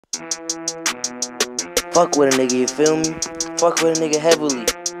Fuck with a nigga, you feel me? Fuck with a nigga heavily.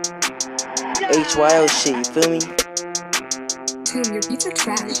 HYO shit, you feel me? Toom, your beats are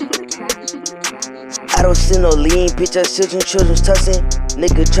trash. I don't see no lean, bitch, I still some children's tussing.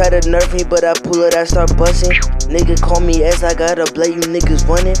 Nigga try to nerf me, but I pull it, I start busting. Nigga call me ass, I gotta blame you niggas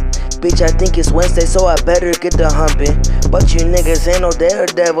running. Bitch, I think it's Wednesday, so I better get the humping. But you niggas ain't no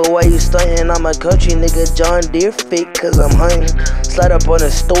daredevil, why you stunting? I'm a country nigga, John Deere fake, cause I'm hunting. Slide up on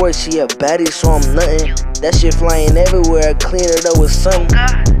the store, she a baddie, so I'm nuttin'. That shit flying everywhere, I clean it up with something.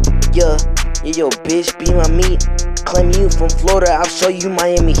 Yeah, yo, bitch, be my meat. Claim you from Florida, I'll show you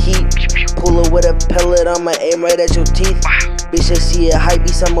Miami Heat. Pull up with a pellet, I'ma aim right at your teeth. Bitch, I see a hype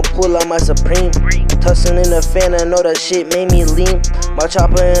beast, I'ma pull out my Supreme. Tussin' in the fan, I know that shit made me lean. My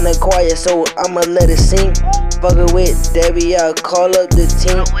chopper in the quiet, so I'ma let it sing. Fuckin' with Debbie, I'll call up the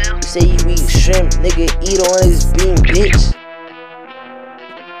team. You say you eat shrimp, nigga, eat on his beam, bitch.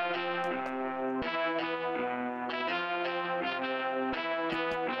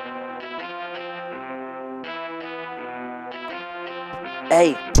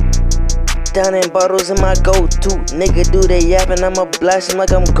 Hey, down in bottles in my go-to. Nigga do they yappin', I'ma blast him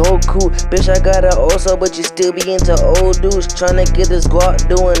like I'm Goku. Bitch, I got an also, but you still be into old dudes. Tryna get this guap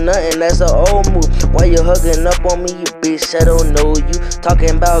doing nothing, that's an old move. Why you hugging up on me, you bitch, I don't know you.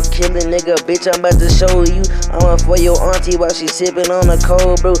 Talking about killing, nigga, bitch, I'm about to show you. I'ma fuck your auntie while she sippin' on the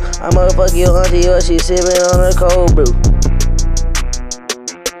cold brew. I'ma fuck your auntie while she sippin' on the cold brew.